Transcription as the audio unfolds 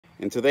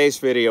In today's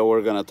video,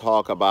 we're going to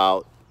talk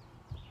about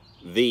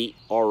the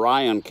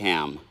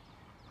Orion-Cam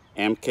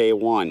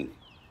MK1.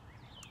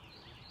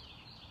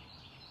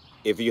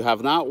 If you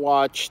have not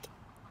watched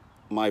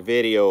my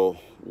video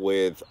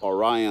with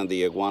Orion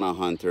the iguana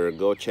hunter,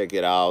 go check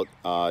it out.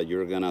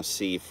 You're going to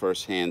see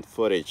firsthand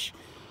footage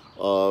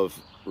of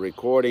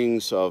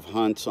recordings of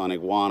hunts on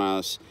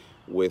iguanas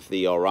with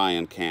the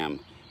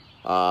Orion-Cam.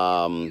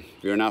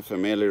 If you're not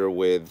familiar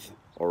with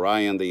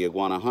Orion the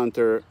iguana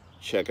hunter,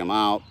 check him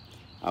out.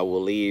 I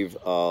will leave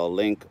a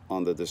link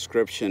on the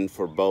description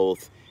for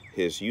both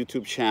his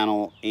YouTube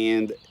channel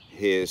and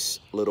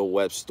his little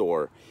web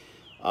store.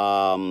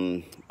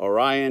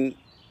 Orion,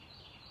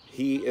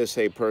 he is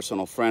a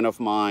personal friend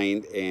of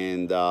mine,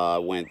 and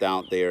went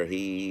down there.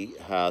 He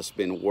has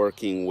been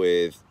working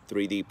with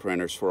 3D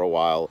printers for a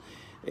while,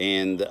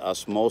 and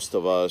as most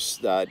of us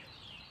that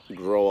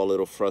grow a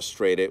little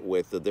frustrated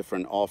with the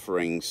different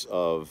offerings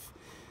of,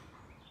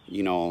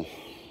 you know,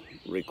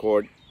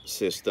 record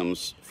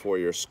systems for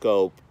your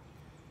scope,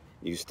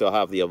 you still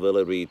have the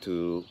ability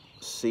to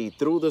see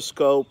through the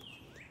scope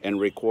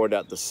and record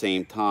at the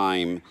same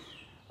time.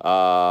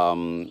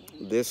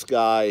 This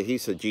guy,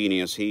 he's a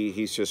genius.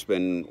 He's just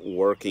been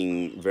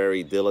working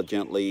very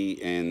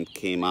diligently and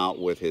came out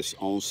with his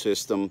own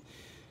system,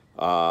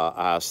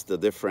 as the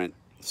different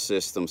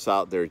systems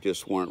out there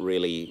just weren't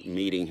really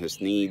meeting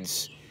his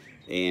needs.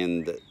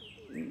 And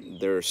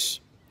there's,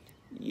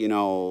 you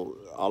know,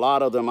 a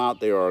lot of them out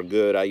there are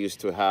good. I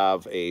used to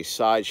have a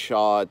side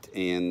shot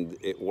and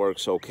it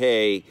works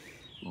okay,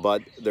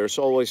 but there's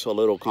always a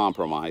little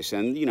compromise.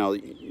 And, you know,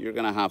 you're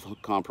gonna have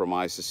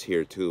compromises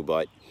here too,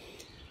 but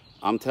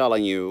I'm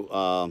telling you,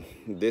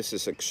 this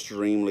is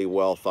extremely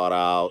well thought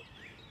out.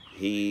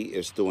 He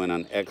is doing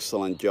an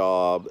excellent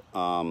job.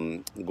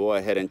 Go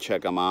ahead and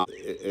check him out.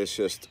 It's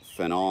just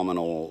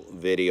phenomenal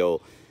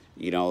video.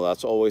 You know,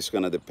 that's always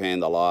going to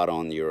depend a lot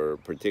on your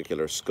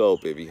particular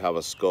scope. If you have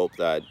a scope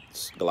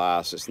that's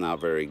glass is not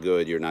very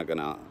good, you're not going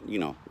to, you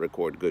know,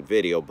 record good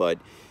video. But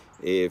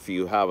if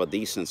you have a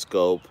decent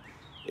scope,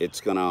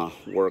 it's going to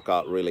work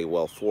out really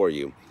well for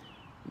you.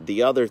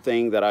 The other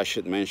thing that I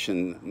should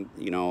mention,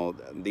 you know,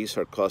 these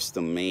are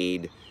custom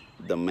made.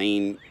 The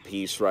main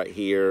piece right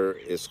here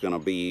is going to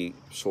be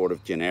sort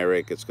of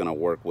generic. It's going to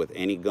work with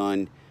any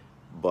gun,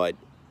 but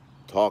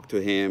talk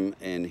to him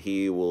and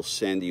he will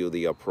send you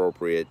the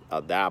appropriate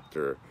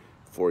adapter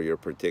for your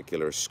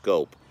particular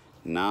scope.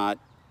 Not,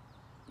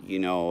 you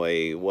know,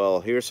 well,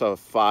 here's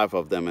 5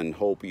 of them and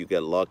hope you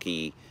get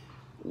lucky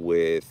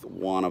with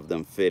one of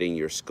them fitting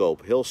your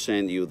scope. He'll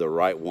send you the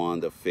right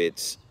one that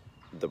fits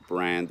the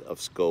brand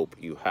of scope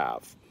you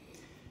have.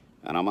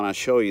 And I'm going to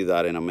show you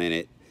that in a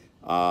minute.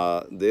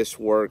 This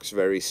works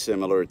very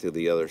similar to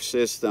the other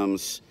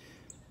systems.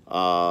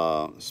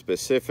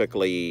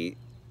 Specifically,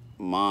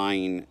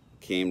 mine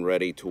came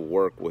ready to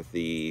work with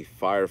the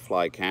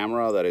Firefly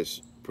camera that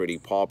is pretty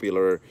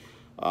popular.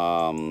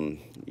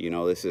 You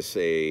know, this is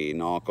a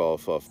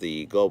knockoff of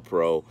the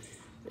GoPro,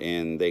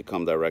 and they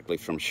come directly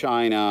from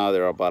China.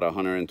 They're about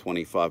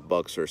 125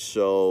 bucks or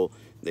so.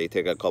 They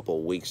take a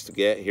couple weeks to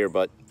get here,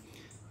 but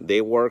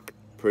they work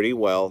pretty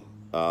well.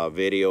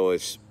 Video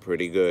is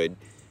pretty good,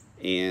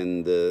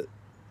 and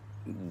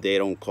they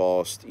don't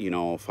cost, you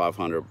know,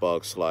 500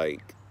 bucks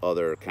like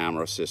other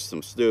camera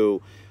systems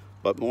do.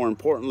 But more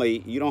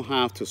importantly, you don't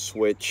have to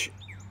switch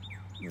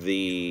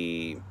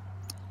the,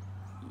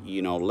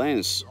 you know,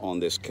 lens on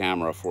this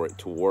camera for it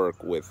to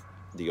work with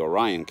the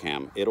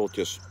Orion-Cam. It'll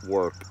just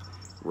work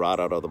right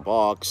out of the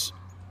box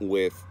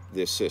with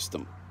this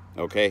system.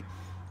 Okay,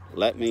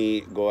 let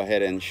me go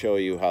ahead and show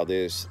you how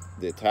this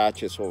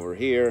detaches over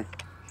here,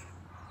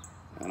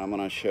 and I'm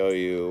gonna show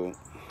you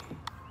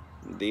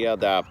the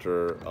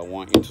adapter. I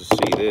want you to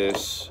see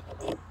this.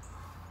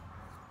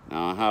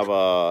 Now I have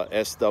a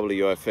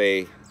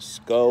SWFA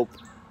scope,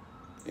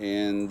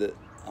 and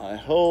I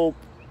hope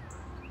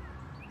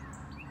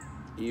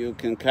you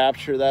can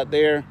capture that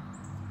there.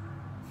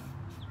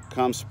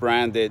 Comes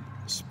branded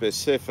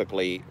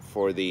specifically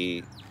for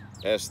the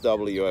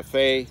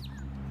SWFA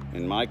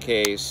in my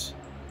case,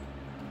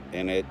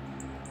 and it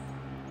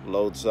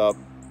loads up.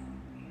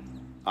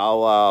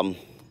 I'll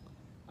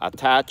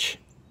attach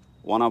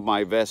one of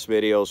my best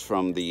videos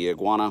from the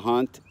iguana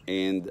hunt,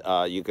 and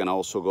you can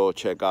also go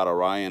check out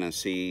Orion and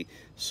see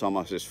some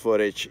of his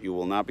footage. You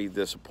will not be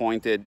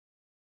disappointed.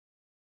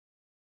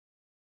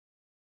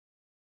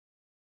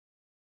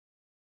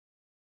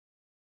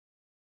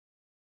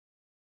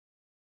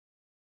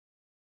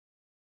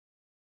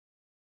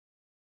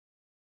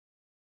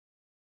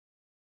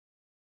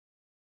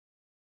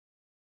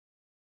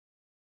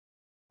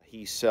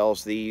 He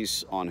sells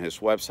these on his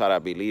website. I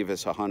believe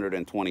it's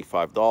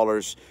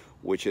 $125,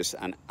 which is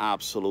an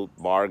absolute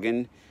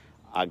bargain.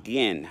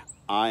 Again,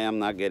 I am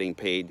not getting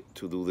paid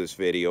to do this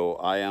video.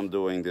 I am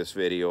doing this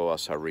video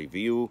as a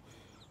review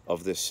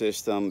of the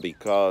system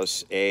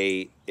because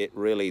it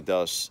really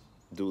does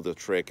do the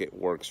trick. It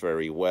works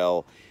very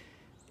well,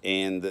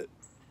 and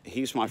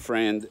he's my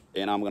friend,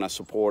 and I'm gonna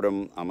support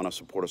him. I'm gonna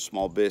support a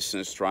small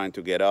business trying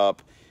to get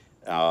up.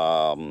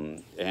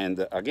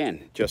 And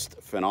again,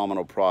 just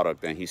phenomenal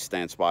product, and he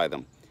stands by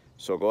them.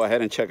 So go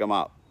ahead and check them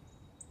out.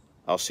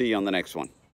 I'll see you on the next one.